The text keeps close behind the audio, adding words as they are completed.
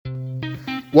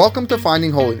Welcome to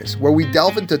Finding Holiness, where we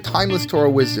delve into timeless Torah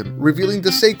wisdom, revealing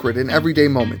the sacred in everyday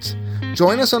moments.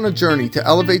 Join us on a journey to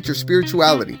elevate your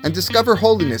spirituality and discover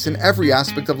holiness in every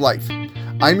aspect of life.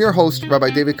 I'm your host,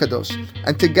 Rabbi David Kadosh,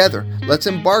 and together, let's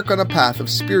embark on a path of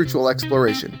spiritual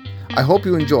exploration. I hope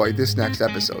you enjoy this next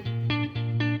episode.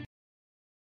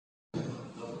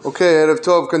 Okay, Erev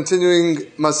Tov, continuing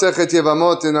Masechet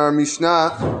Yevamot in our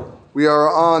Mishnah. We are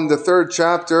on the third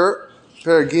chapter,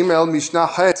 Perek Gimel, Mishnah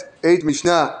Het, 8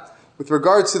 Mishnah. With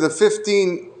regards to the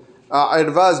 15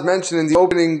 Ervas mentioned in the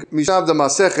opening Mishnah of the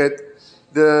Masechet,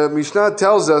 the Mishnah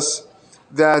tells us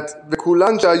that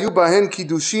V'kulan shayu bahen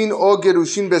kiddushin o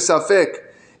gerushin besafek.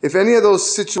 If any of those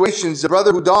situations, the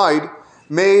brother who died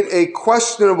made a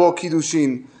questionable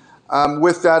kiddushin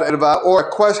with that erva,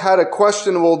 or had a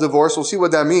questionable divorce, we'll see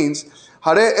what that means.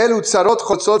 If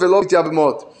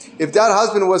that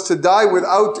husband was to die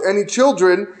without any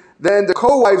children, then the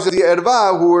co-wives of the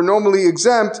erva, who were normally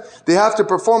exempt, they have to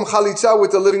perform chalitza with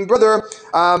the living brother,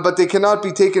 but they cannot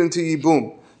be taken into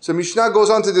yibum. So Mishnah goes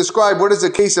on to describe what is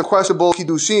the case of questionable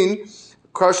kiddushin,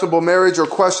 questionable marriage, or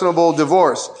questionable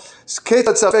divorce.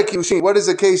 What is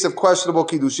the case of questionable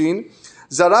kiddushin?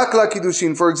 Zarak la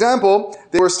kiddushin. For example,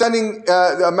 they were standing,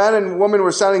 a man and woman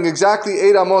were standing exactly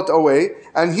 8 amot away,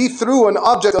 and he threw an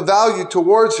object of value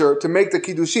towards her to make the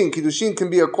kiddushin. Kiddushin can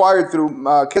be acquired through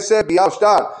kesef, biyah,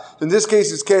 shtar. In this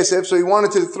case, it's kesef. So he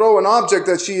wanted to throw an object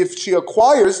that if she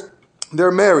acquires, they're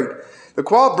married. The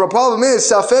problem is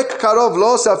safek karov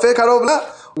lo, safek karov la.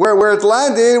 Where it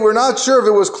landed, we're not sure if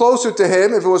it was closer to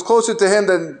him. If it was closer to him,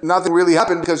 then nothing really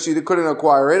happened because she couldn't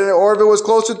acquire it, or if it was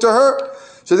closer to her.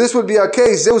 So this would be a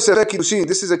case,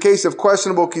 this is a case of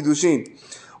questionable kiddushin.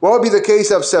 What would be the case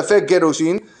of safek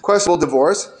gerushin, questionable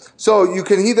divorce? So you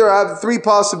can either have 3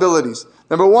 possibilities.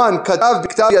 Number 1, katav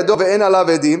b'ktav yado ve'en alav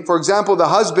edim. For example, the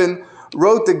husband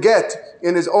wrote the get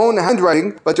in his own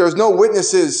handwriting, but there's no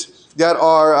witnesses that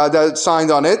are that signed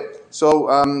on it. So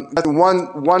that's one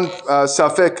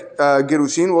safek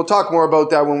gerushin. We'll talk more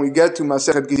about that when we get to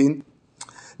Masechet Gittin.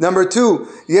 Number 2,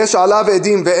 yesh alav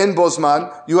edim ve'en bozman.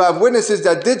 You have witnesses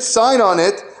that did sign on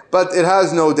it, but it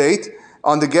has no date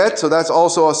on the get, so that's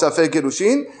also a safek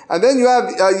gerushin. And then you have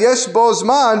yesh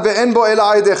bozman ve'en bo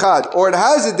ela eid echad, or it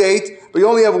has a date, but you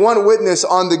only have one witness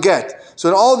on the get. So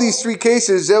in all these 3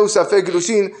 cases, zeu safek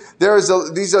gerushin,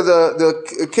 these are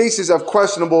the cases of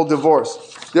questionable divorce.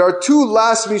 There are 2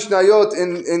 last mishnayot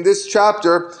in this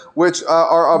chapter, which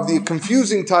are of the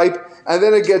confusing type, and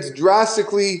then it gets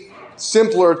drastically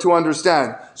simpler to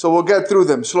understand. So we'll get through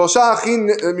them. Shlosha achin,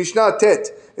 Mishnah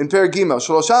Tet in Perek Gimel.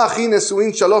 Shlosha achin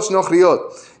nesuin shalosh nochriot.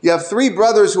 You have 3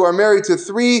 brothers who are married to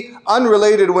 3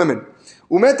 unrelated women.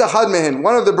 Umet achad mehen.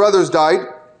 One of the brothers died.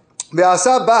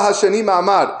 Ve'asa ba hashani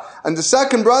ma'amar. And the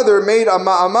second brother made a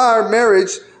ma'amar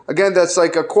marriage. Again, that's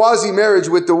like a quasi marriage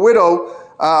with the widow,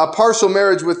 a partial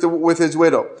marriage with his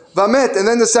widow. Vamet, and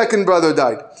then the second brother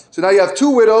died. So now you have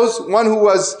 2 widows.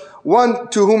 One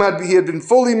to whom he had been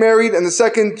fully married, and the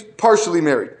second partially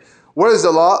married. What is the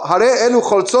law?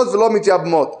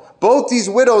 Both these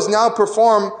widows now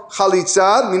perform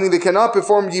chalitza, meaning they cannot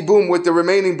perform yibum with the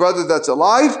remaining brother that's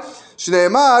alive. The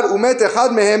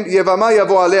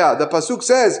pasuk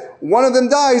says, one of them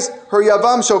dies, her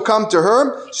yavam shall come to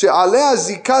her.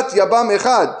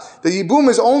 The yibum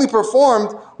is only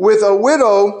performed with a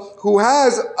widow who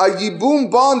has a yibum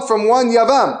bond from one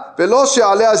yavam.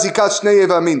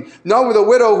 Not with a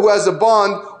widow who has a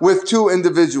bond with 2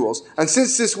 individuals. And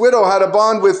since this widow had a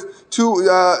bond with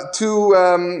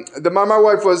the mamar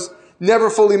wife was never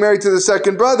fully married to the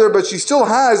second brother, but she still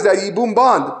has that yibum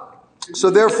bond.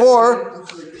 So therefore,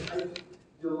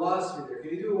 you lost me there.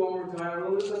 Can you do it one more time? I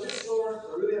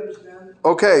really understand.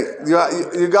 Okay,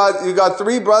 you got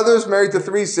 3 brothers married to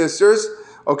 3 sisters.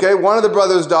 Okay, one of the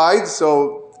brothers died,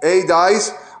 so A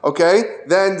dies. Okay,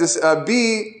 then this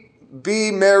B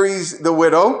marries the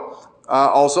widow,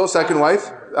 also second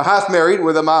wife, half married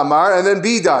with a ma'amar, and then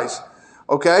B dies.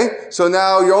 Okay, so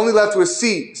now you're only left with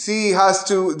C. C has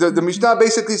to. The Mishnah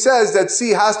basically says that C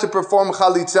has to perform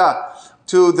chalitza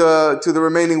to the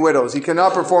remaining widows. He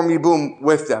cannot perform yibum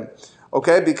with them.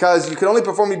 Okay, because you can only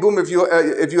perform yibum if you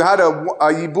had a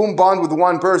yibum bond with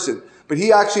one person. But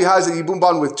he actually has a yibum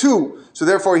bond with 2, so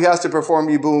therefore he has to perform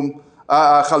yibum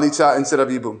chalitza instead of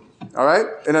yibum. All right.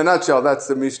 In a nutshell, that's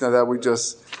the Mishnah that we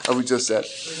just said.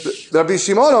 Rabbi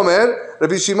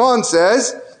Shimon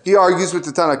says, he argues with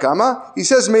the Tanna Kama. He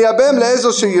says, meyabem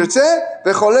le'ezo sheyirtzeh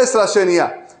vecholes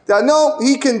la'sheniya. That no,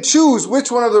 he can choose which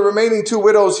one of the remaining 2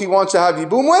 widows he wants to have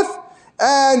yibum with,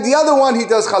 and the other one he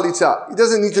does chalitza. He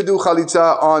doesn't need to do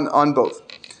chalitza on both.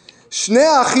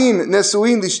 Shnei achim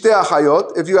nesuin lishtei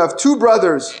achayot. If you have 2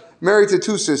 brothers married to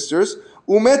 2 sisters,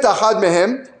 Umet achad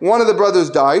mehem, one of the brothers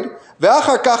died.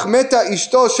 Ve'achar kach meta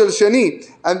ishto shel sheni,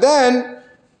 and then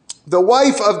the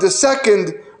wife of the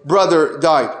second brother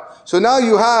died. So now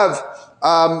you have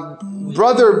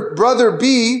brother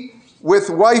B with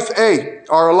wife A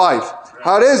are alive.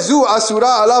 Harezu asura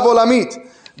alav olamit.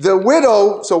 The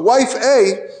widow, so wife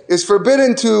A, is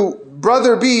forbidden to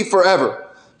brother B forever.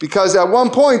 Because at one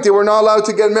point they were not allowed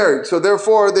to get married, so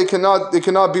therefore they cannot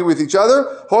be with each other.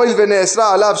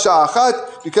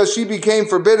 Because she became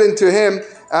forbidden to him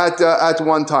at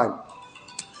one time.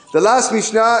 The last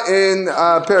Mishnah in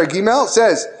Perek Gimel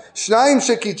says, Shnaim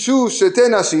shekichu shete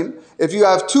nashim. If you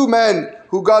have two men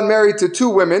who got married to two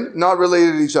women, not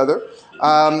related to each other,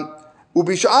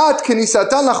 ubishat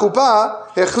kenisatan lachupa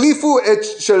hechlifu et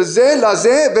shel ze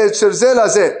laze ve'et shel ze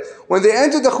laze. When they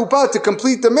entered the chuppah to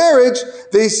complete the marriage,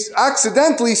 they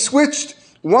accidentally switched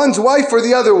one's wife for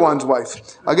the other one's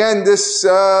wife. Again, this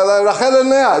Rachel and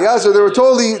Leah, yeah, so they were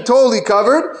totally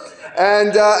covered.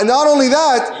 And not only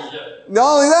that,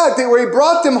 they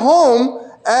brought them home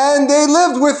and they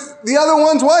lived with the other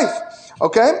one's wife.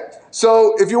 Okay?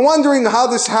 So if you're wondering how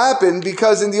this happened,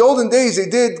 because in the olden days they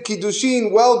did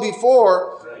kiddushin well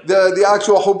before the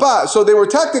actual chuppah. So they were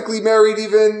technically married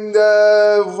even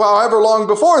however long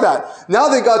before that. Now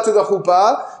they got to the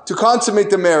chuppah to consummate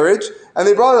the marriage, and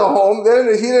they brought her home.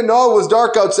 Then he didn't know it was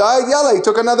dark outside. Yalla, he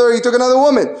took another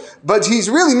woman. But he's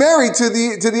really married to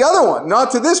the other one, not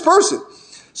to this person.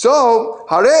 So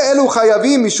hare elu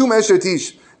chayavim mishum eshet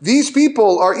ish. These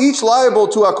people are each liable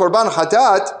to a korban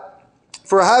hatat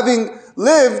for having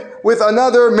lived with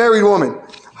another married woman.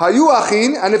 Hayu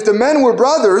achin, and if the men were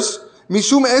brothers,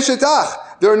 mishum eshetach,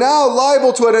 they're now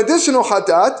liable to an additional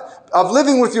hatat of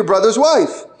living with your brother's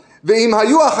wife. Ve'im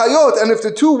hayu achayot, and if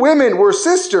the two women were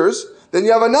sisters, then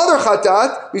you have another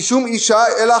chatat, mishum isha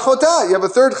el achota. You have a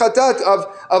third chatat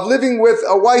of living with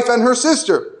a wife and her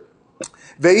sister.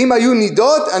 Ve'im hayu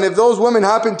nidot, and if those women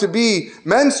happen to be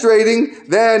menstruating,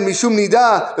 then mishum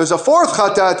nida, there's a fourth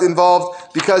chatat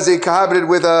involved because they cohabited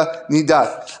with a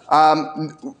nidat.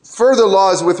 Further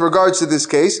laws with regards to this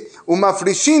case.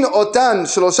 Umafrishin otan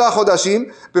shlosha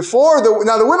chodashim.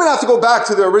 Now the women have to go back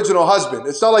to their original husband.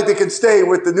 It's not like they can stay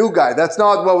with the new guy. That's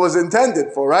not what was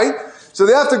intended for, right? So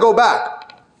they have to go back.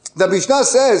 The Mishnah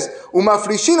says,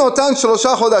 Umafrishin otan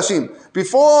shlosha chodashim.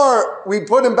 Before we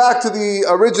put him back to the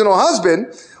original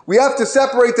husband, we have to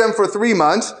separate them for 3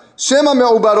 months. Shema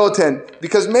me'ubaroten.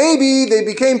 Because maybe they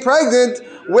became pregnant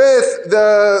with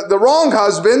the wrong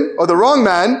husband or the wrong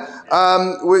man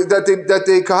that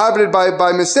they cohabited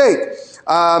by mistake.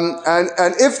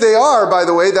 And if they are, by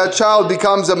the way, that child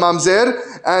becomes a mamzer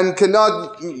and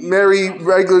cannot marry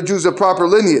regular Jews of proper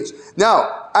lineage.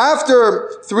 Now, after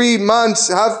 3 months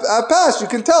have passed, you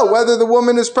can tell whether the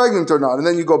woman is pregnant or not, and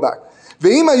then you go back.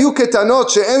 If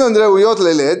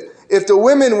the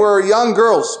women were young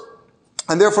girls,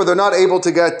 and therefore they're not able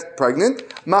to get pregnant,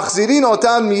 machzirin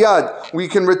otan miyad, we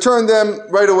can return them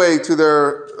right away to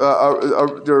their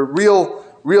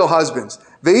real husbands.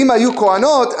 Ve'im hayu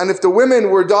kohanot, and if the women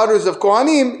were daughters of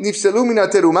kohanim, nifselu min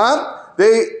terumah,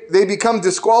 they become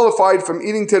disqualified from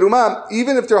eating terumah,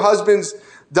 even if their husbands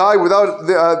die without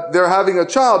their having a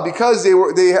child, because they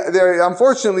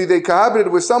unfortunately they cohabited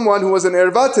with someone who was an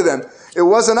erva to them. It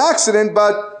was an accident,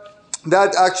 but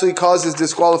that actually causes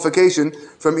disqualification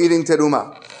from eating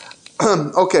terumah.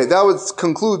 Okay, that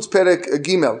concludes Perek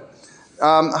Gimel.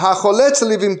 Hacholetz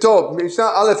levimto, Mishnah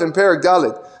Aleph and Perek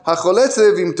Dalet. Hacholetz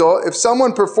levimto, if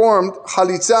someone performed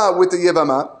chalitza with the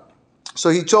yevama, so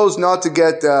he chose not to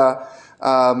get,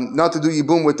 not to do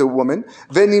yibum with the woman.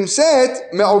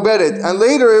 Venimset me'oberet, and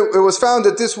later it was found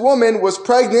that this woman was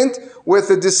pregnant with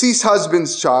the deceased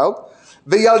husband's child.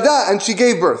 Veyalda, and she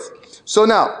gave birth. So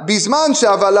now, bisman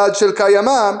she'avalad shel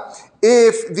kayama,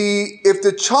 if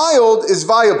the child is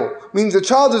viable, means the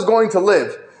child is going to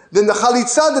live, then the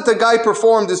chalitza that the guy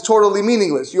performed is totally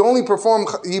meaningless. You only perform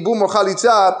yibum or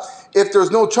chalitza if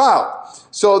there's no child.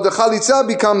 So the chalitza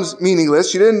becomes meaningless.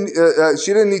 She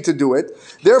didn't need to do it.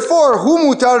 Therefore, hu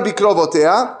mutar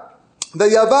bikrovotea, the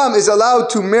yavam is allowed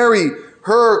to marry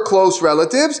her close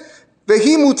relatives.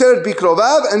 Vehi mutar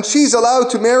bikrovav, and she's allowed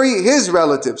to marry his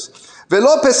relatives.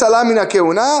 Velo pesala mina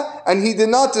keuna, and he did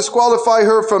not disqualify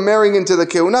her from marrying into the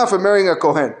keuna, from marrying a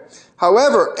kohen.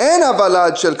 However, en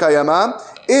avalad shel kayama,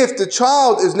 if the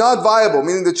child is not viable,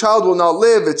 meaning the child will not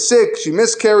live, it's sick, she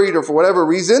miscarried, or for whatever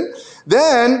reason,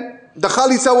 then the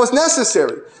chalitza was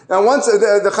necessary. Now once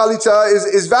the chalitza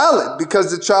is valid,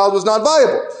 because the child was not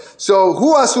viable. So,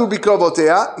 hu asur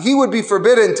bikrovotea, he would be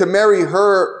forbidden to marry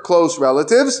her close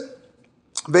relatives.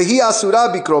 Vehi asura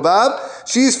bikrovav,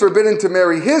 she is forbidden to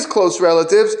marry his close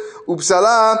relatives.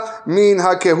 Upsala min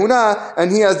hakehuna,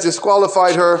 and he has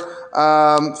disqualified her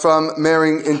from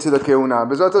marrying into the kehuna.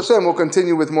 B'ezrat Hashem, we'll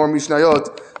continue with more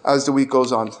Mishnayot as the week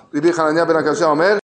goes on.